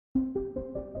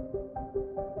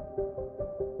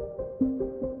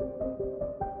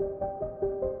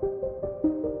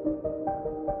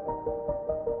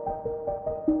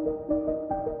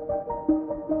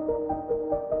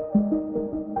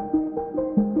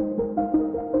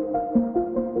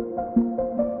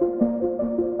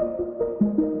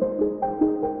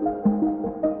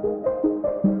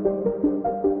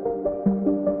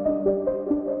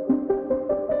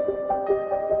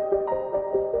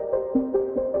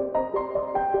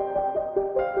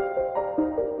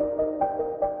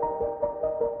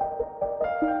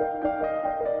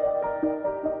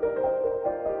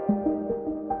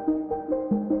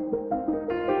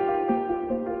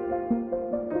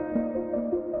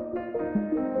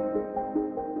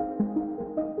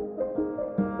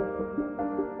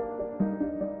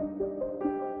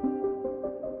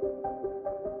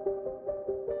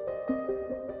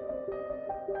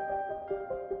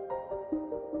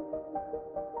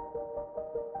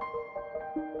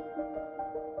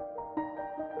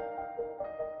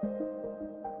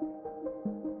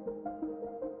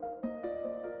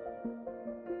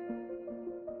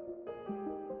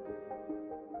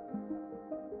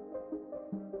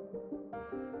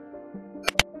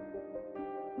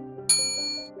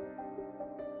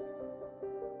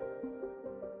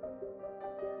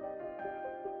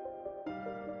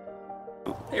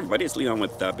Hey everybody, it's Leon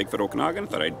with Bigfoot Okanagan.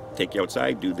 Thought I'd take you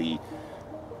outside, do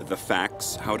the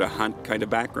facts, how to hunt kind of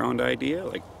background idea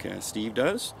like Steve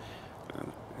does.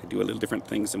 I do a little different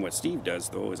things than what Steve does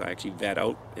though, is I actually vet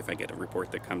out if I get a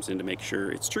report that comes in to make sure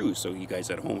it's true, so you guys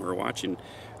at home who are watching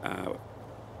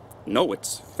know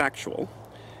it's factual.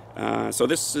 So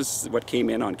this is what came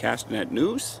in on Castanet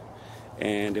News,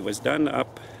 and it was done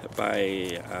up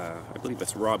by, I believe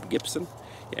it's Rob Gibson,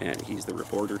 and he's the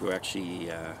reporter who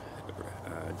actually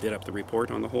did up the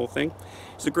report on the whole thing.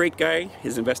 He's a great guy.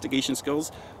 His investigation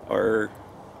skills are,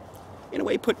 in a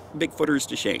way, put Bigfooters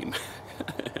to shame.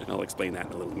 And I'll explain that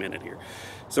in a little minute here.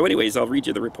 So anyways, I'll read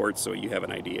you the report so you have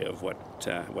an idea of what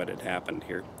had happened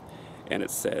here. And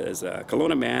it says,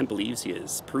 Kelowna man believes he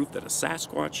has proof that a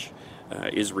Sasquatch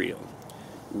is real.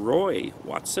 Roy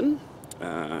Watson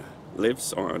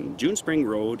lives on June Spring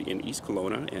Road in East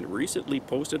Kelowna and recently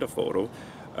posted a photo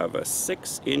of a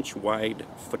 6-inch wide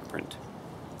footprint.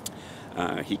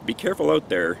 Be careful out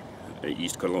there,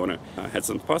 East Kelowna. Had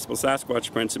some possible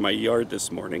Sasquatch prints in my yard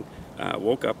this morning.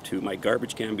 Woke up to my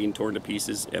garbage can being torn to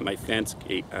pieces and my fence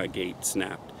gate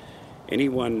snapped.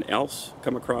 Anyone else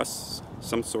come across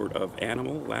some sort of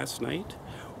animal last night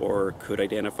or could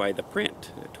identify the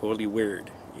print? Totally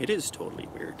weird. It is totally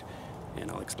weird, and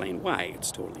I'll explain why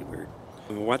it's totally weird.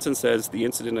 Watson says the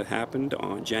incident had happened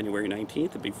on January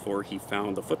 19th, and before he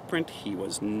found the footprint, he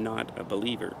was not a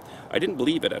believer. I didn't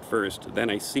believe it at first, then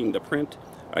I seen the print.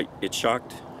 It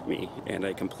shocked me, and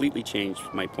I completely changed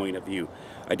my point of view.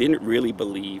 I didn't really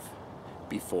believe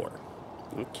before.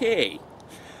 Okay.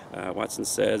 Watson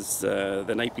says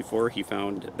the night before he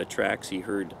found the tracks, he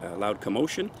heard a loud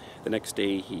commotion. The next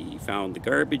day, he found the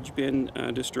garbage bin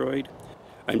destroyed.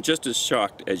 I'm just as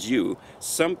shocked as you.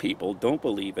 Some people don't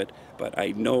believe it, but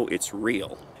I know it's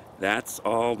real. That's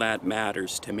all that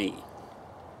matters to me.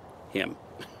 Him.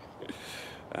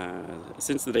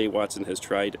 Since the day Watson has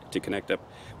tried to connect up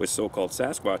with so-called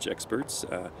Sasquatch experts,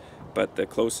 but the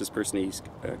closest person he's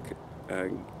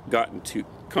gotten to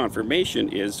confirmation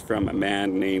is from a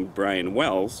man named Brian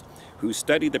Wells, who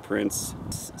studied the prints,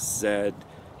 said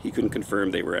he couldn't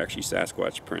confirm they were actually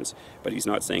Sasquatch prints, but he's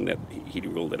not saying that he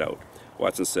ruled it out.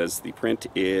 Watson says the print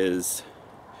is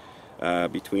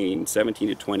between 17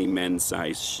 to 20 men's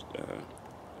size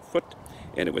foot,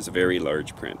 and it was a very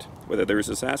large print. Whether there is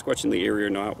a Sasquatch in the area or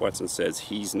not, Watson says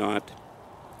he's not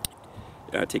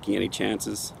taking any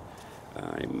chances.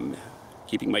 I'm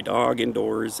keeping my dog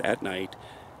indoors at night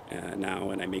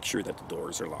now, and I make sure that the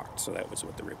doors are locked. So that was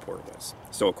what the report was.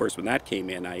 So of course when that came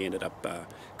in, I ended up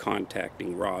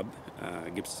contacting Rob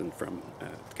Gibson from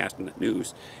Castanet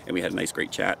News, and we had a nice great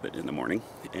chat in the morning,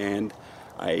 and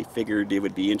I figured it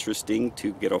would be interesting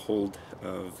to get a hold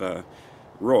of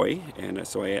Roy, and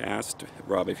so I asked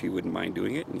Rob if he wouldn't mind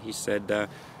doing it, and he said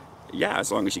yeah,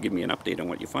 as long as you give me an update on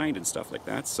what you find and stuff like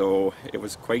that. So it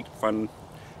was quite fun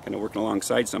kind of working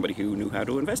alongside somebody who knew how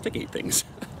to investigate things.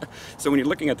 So when you're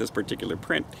looking at this particular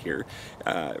print here,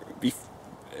 you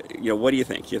know, what do you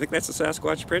think? Do you think that's a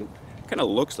Sasquatch print? It kind of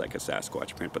looks like a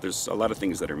Sasquatch print, but there's a lot of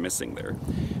things that are missing there.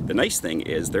 The nice thing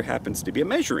is there happens to be a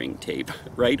measuring tape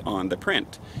right on the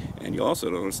print. And you'll also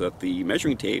notice that the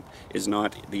measuring tape is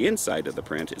not the inside of the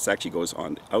print, it actually goes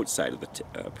on the outside of the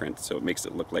print, so it makes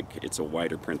it look like it's a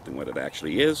wider print than what it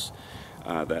actually is.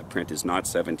 That print is not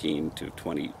 17 to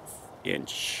 20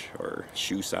 inch or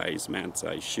shoe size, man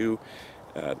size shoe.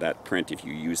 That print, if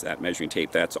you use that measuring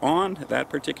tape that's on that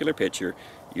particular picture,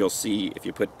 you'll see if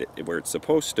you put it where it's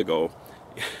supposed to go.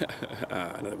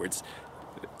 In other words,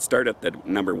 start at the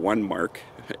number 1 mark,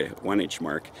 1 inch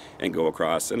mark, and go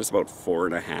across, and it's about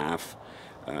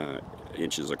 4.5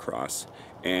 inches across.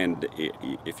 And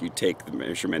if you take the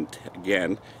measurement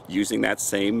again using that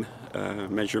same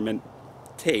measurement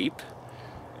tape,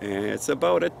 it's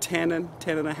about a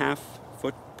 10.5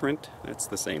 footprint. That's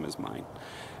the same as mine.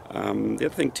 The other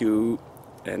thing too,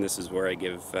 and this is where I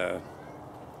give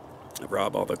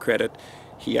Rob all the credit,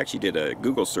 he actually did a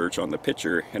Google search on the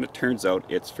picture, and it turns out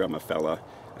it's from a fella.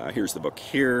 Here's the book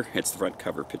here. It's the front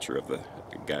cover picture of the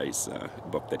guy's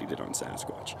book that he did on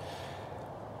Sasquatch.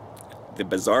 The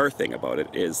bizarre thing about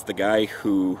it is the guy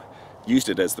who used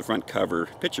it as the front cover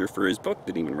picture for his book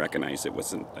didn't even recognize it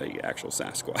wasn't an actual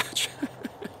Sasquatch.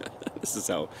 This is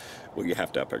how, well, you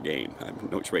have to up our game. I'm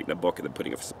not writing a book and then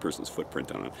putting a person's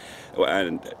footprint on it.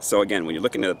 And so again, when you're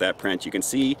looking at that print, you can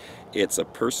see it's a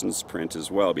person's print as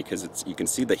well, because you can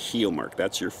see the heel mark.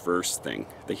 That's your first thing.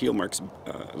 The heel mark's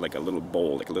like a little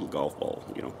bowl, like a little golf ball,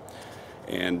 you know.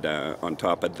 And on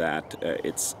top of that,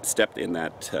 it's stepped in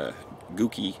that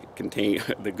gooky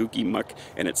the gooky muck,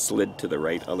 and it slid to the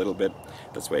right a little bit.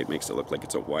 That's why it makes it look like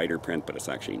it's a wider print, but it's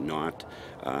actually not.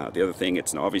 The other thing,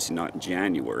 it's obviously not in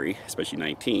January, especially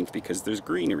 19th, because there's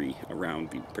greenery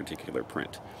around the particular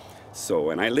print. So,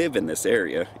 and I live in this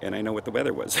area, and I know what the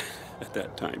weather was at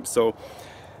that time. So,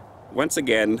 once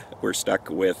again, we're stuck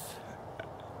with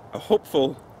a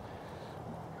hopeful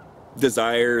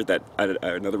desire that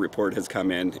another report has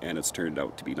come in and it's turned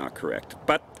out to be not correct.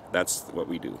 But that's what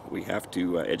we do. We have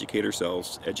to educate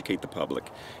ourselves, educate the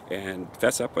public, and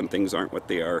fess up when things aren't what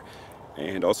they are,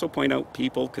 and also point out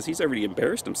people, because he's already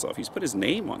embarrassed himself. He's put his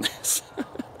name on this.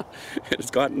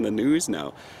 It's gotten the news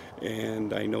now,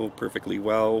 and I know perfectly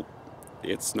well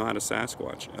it's not a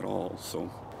Sasquatch at all. So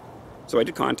I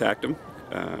did contact him,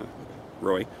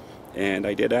 Roy, and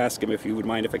I did ask him if he would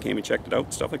mind if I came and checked it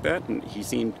out, stuff like that, and he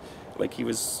seemed like he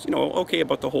was, you know, okay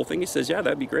about the whole thing. He says, yeah,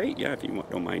 that'd be great, yeah, if you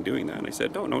don't mind doing that. And I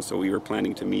said, no. So we were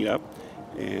planning to meet up,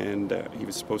 and he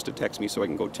was supposed to text me so I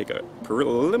can go take a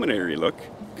preliminary look.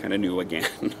 Kind of knew again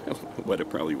what it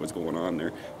probably was going on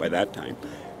there by that time,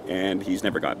 and he's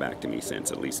never got back to me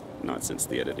since, at least not since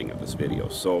the editing of this video.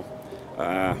 So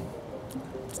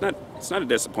it's not a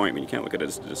disappointment. You can't look at it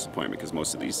as a disappointment, because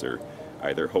most of these are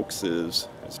either hoaxes,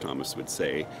 as Thomas would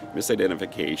say,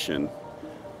 misidentification,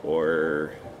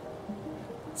 or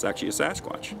it's actually a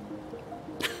Sasquatch.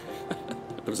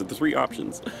 Those are the three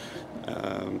options.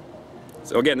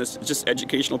 So again, this is just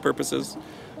educational purposes.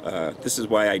 This is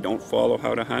why I don't follow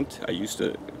How to Hunt. I used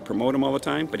to promote him all the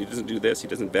time, but he doesn't do this. He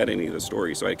doesn't vet any of the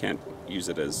stories, so I can't use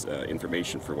it as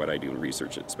information for what I do and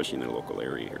research it, especially in the local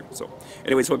area here. So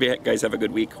anyways, hope you guys have a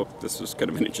good week. Hope this was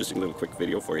kind of an interesting little quick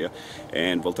video for you,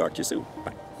 and we'll talk to you soon.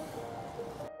 Bye.